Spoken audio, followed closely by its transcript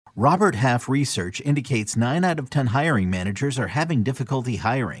Robert Half research indicates 9 out of 10 hiring managers are having difficulty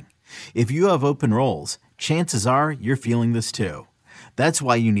hiring. If you have open roles, chances are you're feeling this too. That's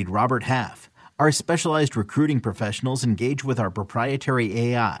why you need Robert Half. Our specialized recruiting professionals engage with our proprietary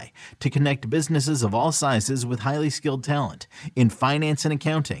AI to connect businesses of all sizes with highly skilled talent in finance and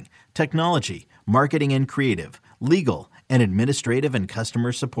accounting, technology, marketing and creative, legal, and administrative and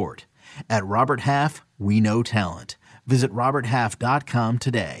customer support. At Robert Half, we know talent. Visit roberthalf.com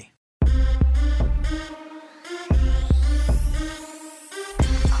today.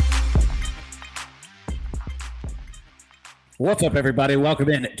 What's up, everybody? Welcome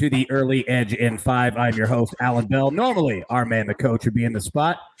in to the Early Edge in 5. I'm your host, Alan Bell. Normally, our man, the coach, would be in the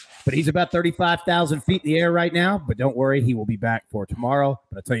spot, but he's about 35,000 feet in the air right now. But don't worry, he will be back for tomorrow.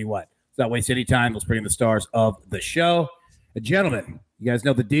 But I'll tell you what, let's not waste any time. Let's bring in the stars of the show. Gentlemen, you guys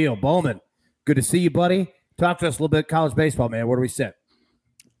know the deal. Bowman, good to see you, buddy. Talk to us a little bit college baseball, man. Where do we sit?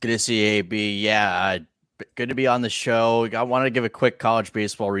 Good to see you, AB. Yeah, good to be on the show. I wanted to give a quick college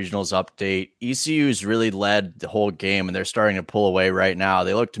baseball regionals update. ECU's really led the whole game, and they're starting to pull away right now.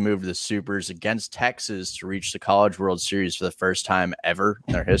 They look to move to the Supers against Texas to reach the College World Series for the first time ever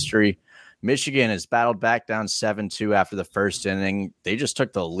in their history. Michigan has battled back down 7-2 after the first inning. They just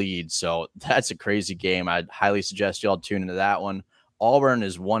took the lead, so that's a crazy game. I'd highly suggest you all tune into that one. Auburn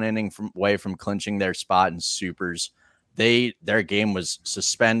is one inning away from clinching their spot in Supers. Their game was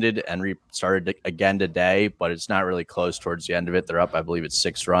suspended and restarted again today, but it's not really close towards the end of it. They're up, I believe it's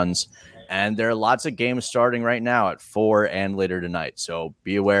 6 runs. And there are lots of games starting right now at 4 and later tonight. So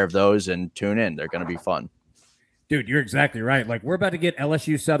be aware of those and tune in. They're going to be fun. Dude, you're exactly right. Like, we're about to get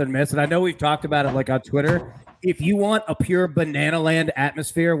LSU Southern Miss, and I know we've talked about it like on Twitter. If you want a pure banana land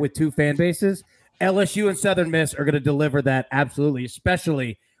atmosphere with 2 fan bases, LSU and Southern Miss are going to deliver that absolutely,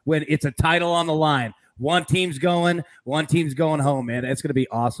 especially when it's a title on the line. One team's going home, man. It's going to be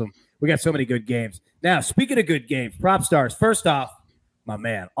awesome. We got so many good games. Now, speaking of good games, prop stars, first off, my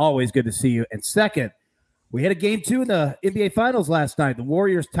man, always good to see you. And second, we had a game 2 in the NBA Finals last night. The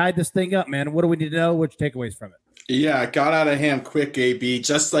Warriors tied this thing up, man. What do we need to know? What's your takeaways from it? Yeah, it got out of hand quick, AB.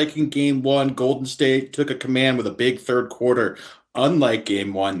 Just like in Game 1, Golden State took a command with a big third quarter. Unlike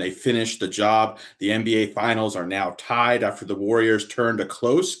Game 1, they finished the job. The NBA Finals are now tied after the Warriors turned a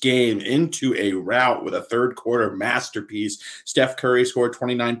close game into a rout with a third-quarter masterpiece. Steph Curry scored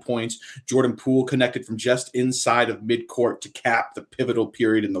 29 points. Jordan Poole connected from just inside of midcourt to cap the pivotal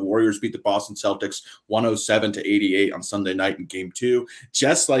period, and the Warriors beat the Boston Celtics 107-88 on Sunday night in Game 2.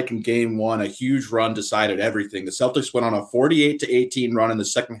 Just like in Game 1, a huge run decided everything. The Celtics went on a 48-18 run in the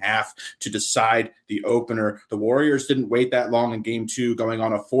second half to decide the opener. The Warriors didn't wait that long in Game 2, going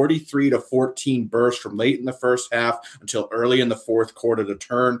on a 43-14 burst from late in the first half until early in the fourth quarter to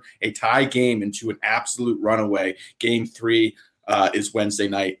turn a tie game into an absolute runaway. Game 3 is Wednesday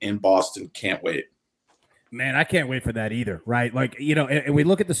night in Boston. Can't wait. Man, I can't wait for that either, right? Like, you know, and we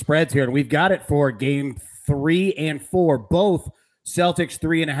look at the spreads here, and we've got it for Game 3 and 4, both Celtics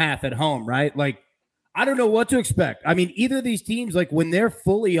 3.5 at home, right? Like, I don't know what to expect. I mean, either of these teams, like, when they're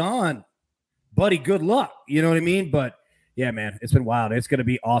fully on, buddy, good luck. You know what I mean? But yeah, man, it's been wild. It's going to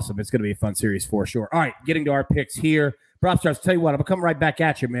be awesome. It's going to be a fun series for sure. All right, getting to our picks here. Prop stars, tell you what, I'm going to come right back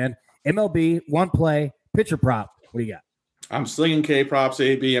at you, man. MLB, one play, pitcher prop. What do you got? I'm slinging K-props,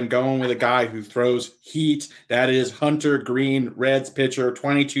 AB. I'm going with a guy who throws heat. That is Hunter Green, Reds pitcher,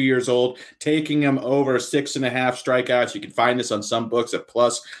 22 years old, taking him over 6.5 strikeouts. You can find this on some books at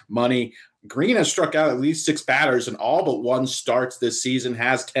plus money. Green has struck out at least 6 batters in all but 1 starts this season,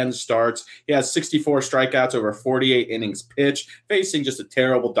 has 10 starts. He has 64 strikeouts over 48 innings pitched, facing just a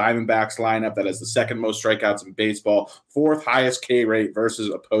terrible Diamondbacks lineup that has the second most strikeouts in baseball, 4th highest K rate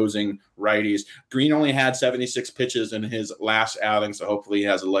versus opposing righties. Green only had 76 pitches in his last outing, so hopefully he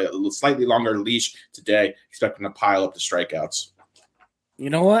has a slightly longer leash today, expecting to pile up the strikeouts.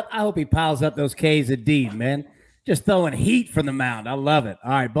 You know what? I hope he piles up those Ks indeed, man. Just throwing heat from the mound. I love it. All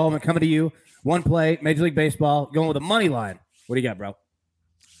right, Bowman, coming to you. One play, Major League Baseball, going with a money line. What do you got, bro?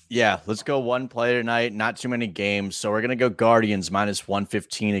 Yeah, let's go one play tonight. Not too many games. So we're going to go Guardians minus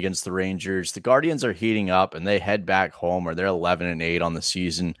 115 against the Rangers. The Guardians are heating up, and they head back home, or they're 11-8 on the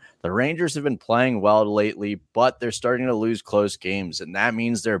season. The Rangers have been playing well lately, but they're starting to lose close games, and that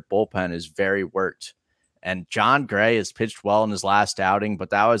means their bullpen is very worked. And John Gray has pitched well in his last outing,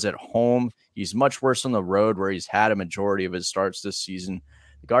 but that was at home. He's much worse on the road, where he's had a majority of his starts this season.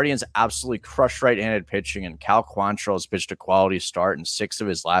 The Guardians absolutely crushed right-handed pitching, and Cal Quantrill has pitched a quality start in 6 of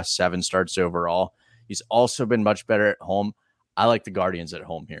his last 7 starts overall. He's also been much better at home. I like the Guardians at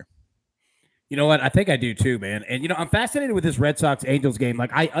home here. You know what? I think I do too, man. And, you know, I'm fascinated with this Red Sox-Angels game.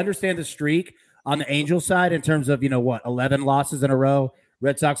 Like, I understand the streak on the Angels side in terms of, 11 losses in a row.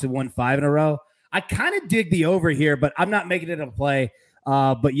 Red Sox have won 5 in a row. I kind of dig the over here, but I'm not making it a play.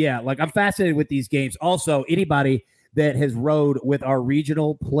 But yeah, like I'm fascinated with these games. Also, anybody that has rode with our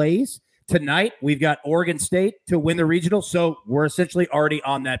regional plays tonight, we've got Oregon State to win the regional. So we're essentially already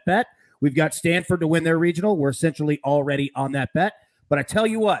on that bet. We've got Stanford to win their regional. We're essentially already on that bet. But I tell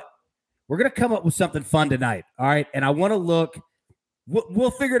you what, we're going to come up with something fun tonight. All right. And I want to look.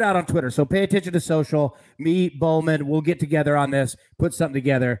 We'll figure it out on Twitter. So pay attention to social. Me, Bowman, we'll get together on this, put something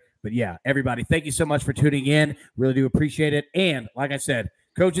together. But yeah, everybody, thank you so much for tuning in. Really do appreciate it. And like I said,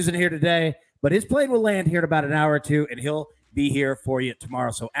 Coach isn't here today, but his plane will land here in about an hour or two, and he'll be here for you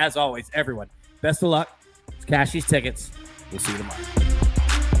tomorrow. So as always, everyone, best of luck. Cash these tickets. We'll see you tomorrow.